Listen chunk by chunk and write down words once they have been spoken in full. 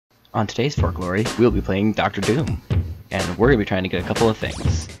On today's For Glory, we'll be playing Dr. Doom, and we're going to be trying to get a couple of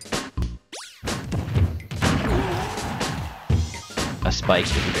things. A spike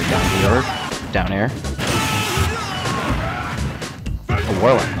if we go down the earth, down air. A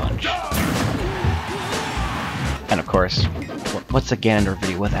Warlock Punch. And of course, what's a Ganondorf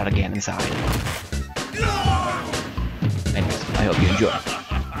video without a Ganon inside? Anyways, I hope you enjoy.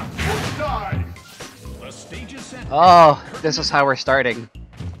 Oh, this is how we're starting.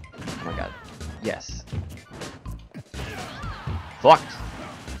 Oh my god. Yes. Fucked.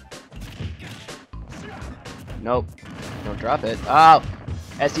 Nope. Don't drop it. Oh!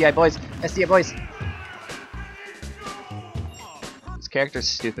 SDI boys! SDI boys! This character's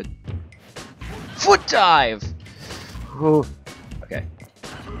stupid. Foot dive! Ooh. Okay.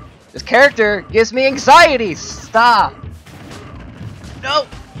 This character gives me anxiety! Stop! No!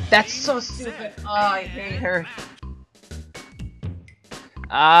 That's so stupid! Oh, I hate her.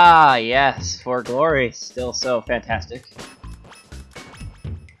 Ah, yes. For Glory. Still so fantastic.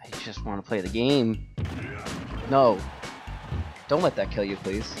 I just want to play the game. No. Don't let that kill you,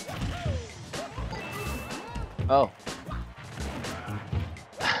 please. Oh.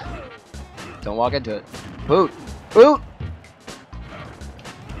 Don't walk into it. Boot! Boot!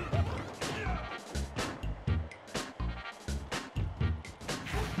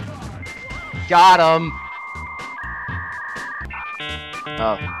 Got him!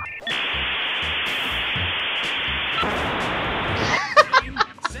 Oh.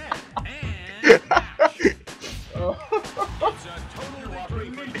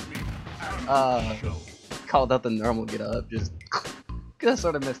 Called out the normal get up, just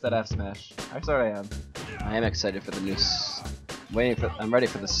sort of missed that F smash. I sort of am. I am excited for the new I'm ready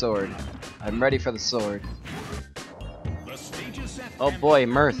for the sword. I'm ready for the sword. Oh boy,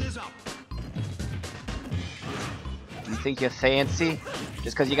 Mirth. You think you're fancy?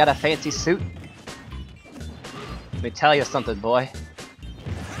 Just because you got a fancy suit? Let me tell you something, boy.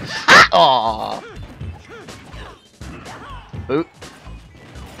 Aww. Boot.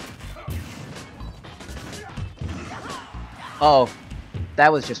 Oh,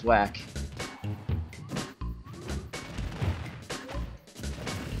 that was just whack.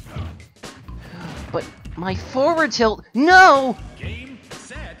 But my forward tilt, no! Game,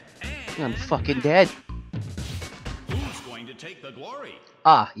 set, and I'm fucking dead. Who's going to take the glory?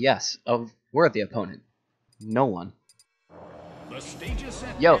 Ah, yes, a worthy opponent. No one. The stage is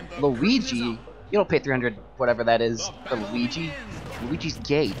set. Yo, and the Luigi, curtain is you don't pay 300, whatever that is, The for battle Luigi. begins. Luigi's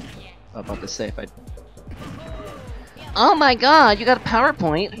gay. I'm about to say if I. Oh my god, you got a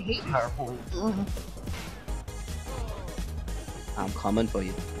PowerPoint. I hate PowerPoint. I'm coming for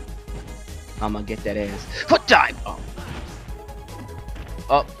you. I'm gonna get that ass. Foot dive! Oh.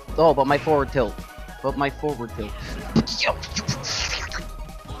 Oh, but my forward tilt. But my forward tilt.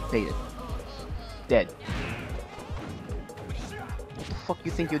 Hate it. Dead. What the fuck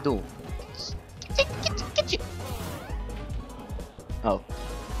you think you're doing? Get you. Oh.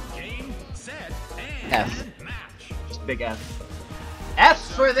 Game, set, and F. match. Just big F.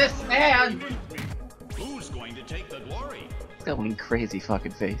 F for this man! Who's going to take the glory? He's got one crazy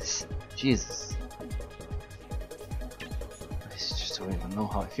fucking face. Jesus. I just don't even know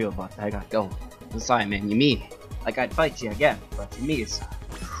how I feel about that. I gotta go. I'm sorry, man. You mean. Like, I'd fight you again, but you me is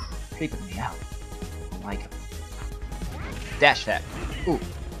creeping me out. I don't like him. Dash attack. Ooh.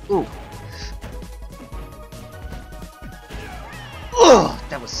 Ooh. Ugh!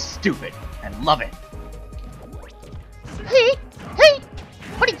 That was stupid. I love it. Hey! Hey!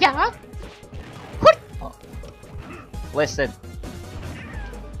 What do ya? What? Oh. Listen.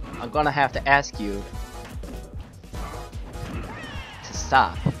 I'm gonna have to ask you to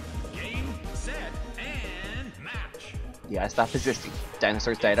stop. Game, set, and match. Yeah, I stopped existing.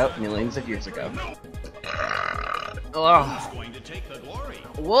 Dinosaurs died out millions of years ago. Who's Oh. going to take the glory?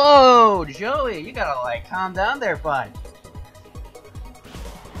 Whoa, Joey, you gotta like calm down there, bud.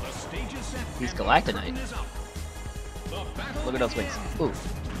 The stage is set. He's and the Galactonite. curtain is up. The battle Look at those wings. begins.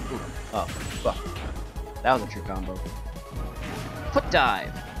 Ooh. Ooh. Oh, fuck. That was a true combo. Foot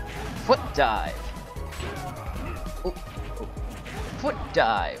dive. Foot dive. Ooh. Ooh. Foot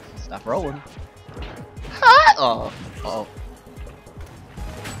dive. Stop rolling. Ha! Oh. Oh.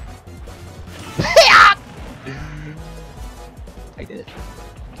 I did it.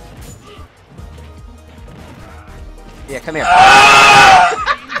 Yeah, come here.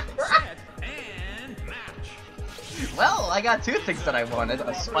 Set and match. Well, I got two things that I wanted.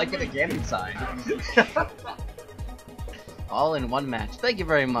 A spike and a Ganon sign. All in one match. Thank you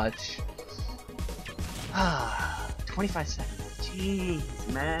very much. 25 seconds.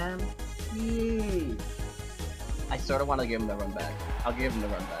 Jeez, man. Jeez. I sort of want to give him the run back. I'll give him the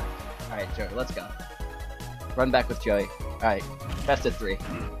run back. Alright, Joey, let's go. Run back with Joey. Alright, best of 3.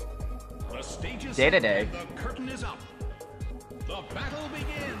 The stage is Day to set day. and the curtain is up. The battle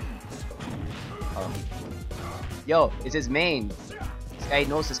begins. Yo, it's his main. This guy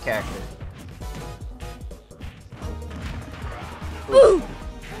knows his character. Ooh.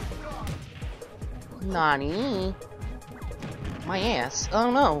 Nani? My ass. Oh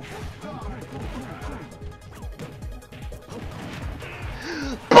no.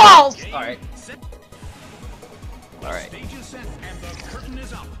 Balls! Alright. Alright. Stage is set and the curtain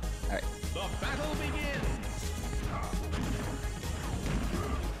is up. Alright. The battle begins.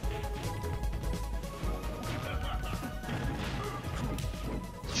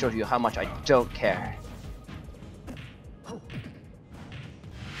 Showed you how much I don't care.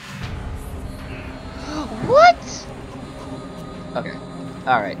 What? Okay.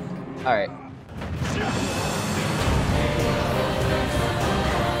 Alright. Alright.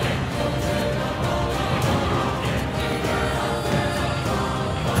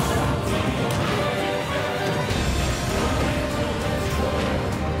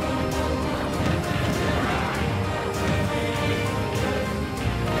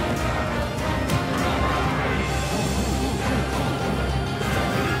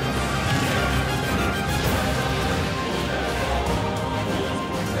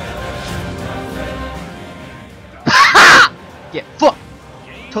 Yeah, fuck!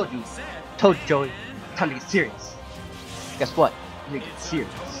 Told you. Told you, Joey. Time to get serious. Guess what? You get serious.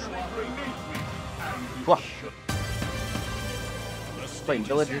 Fuck. Playing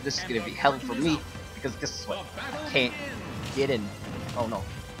villager, this is gonna be hell for me. Because guess what? I can't get in. Oh no.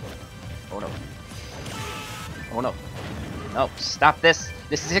 Oh no. Oh no. No, stop this.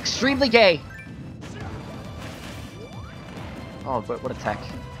 This is extremely gay. Oh, but what a tech.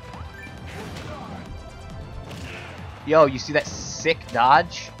 Yo, you see that sick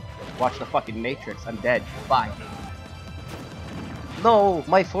dodge? Watch the fucking Matrix. I'm dead. Bye. No,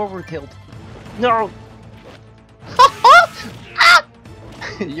 my forward tilt. No. Ah!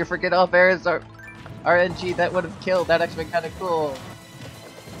 You forget all Barons are RNG. That would have killed. That actually been kind of cool.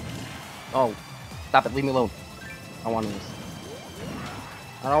 Oh, stop it. Leave me alone. I don't want any of this.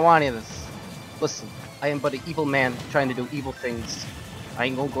 I don't want any of this. Listen, I am but an evil man trying to do evil things. I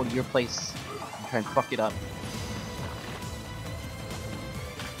ain't gonna go to your place and try and fuck it up.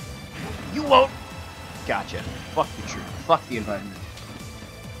 You won't! Gotcha. Fuck the truth. Fuck the environment.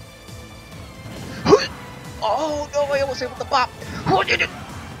 Oh no, I almost hit with the bop! Oh, did it?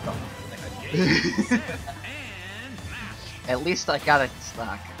 At least I got it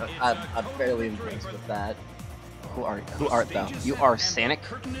stock. I'm fairly impressed with that. Who art thou? You are Sanic?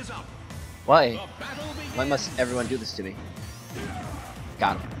 Why? Why must everyone do this to me?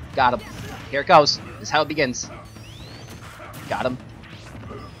 Got him. Got him. Here it goes. This is how it begins. Got him.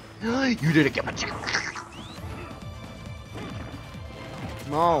 You didn't get my chicken.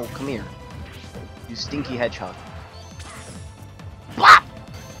 No, come here. You stinky hedgehog. Blah!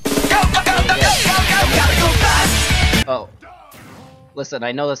 Oh. Listen,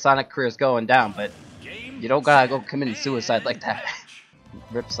 I know the Sonic career is going down, but you don't gotta go committing suicide like that.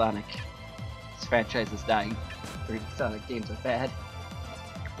 Rip Sonic. This franchise is dying. 3 Sonic games are bad.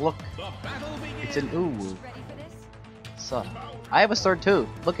 Look. It's an ooh. So, I have a sword too.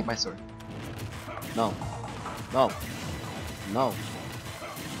 Look at my sword. No. No. No.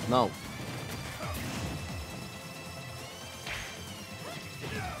 No.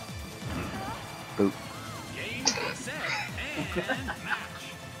 Boop.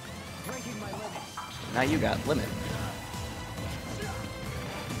 Now you got limit.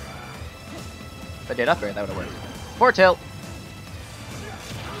 If I did up air, that would have worked. Four tilt.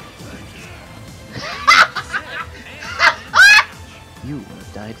 You would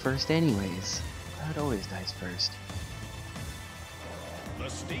have died first anyways. Cloud always dies first. The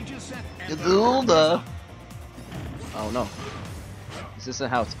stage is set. Gazulda! Oh no. This isn't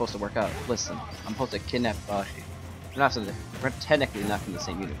how it's supposed to work out. Listen, I'm supposed to kidnap Bashi. We're technically not from the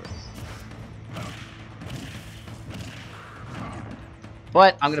same universe.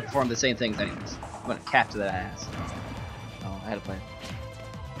 But I'm gonna perform the same things anyways. I'm gonna capture that ass. Oh, I had a plan.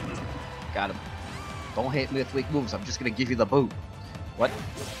 Got him. Don't hit me with weak moves, I'm just gonna give you the boot. What?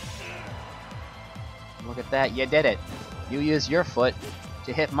 Look at that, you did it. You used your foot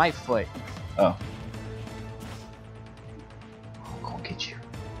to hit my foot. Oh. I'll go get you.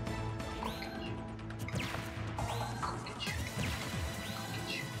 I'll go get you. I'll go get you.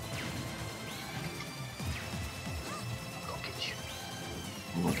 I'll go get you.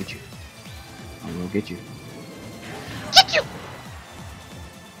 I'll go get you. I'm gonna get you. Get you!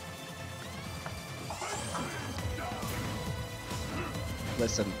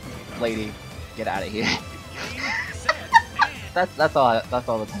 Listen, lady, get out of here. that's all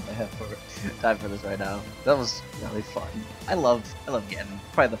the time I have for this right now. That was really fun. I love Ganon.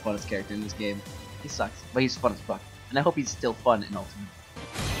 Probably the funnest character in this game. He sucks, but he's fun as fuck. And I hope he's still fun in Ultimate.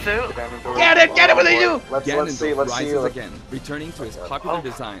 Get it! What do they do? Let's see. Rises again, returning to his popular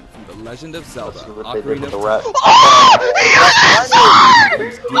design from The Legend of Zelda. Ocarina of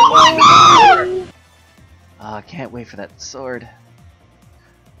Oh, I can't wait for that sword.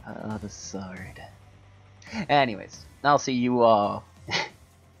 The sword. Anyways, I'll see you all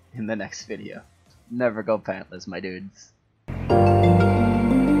in the next video. Never go pantless, my dudes.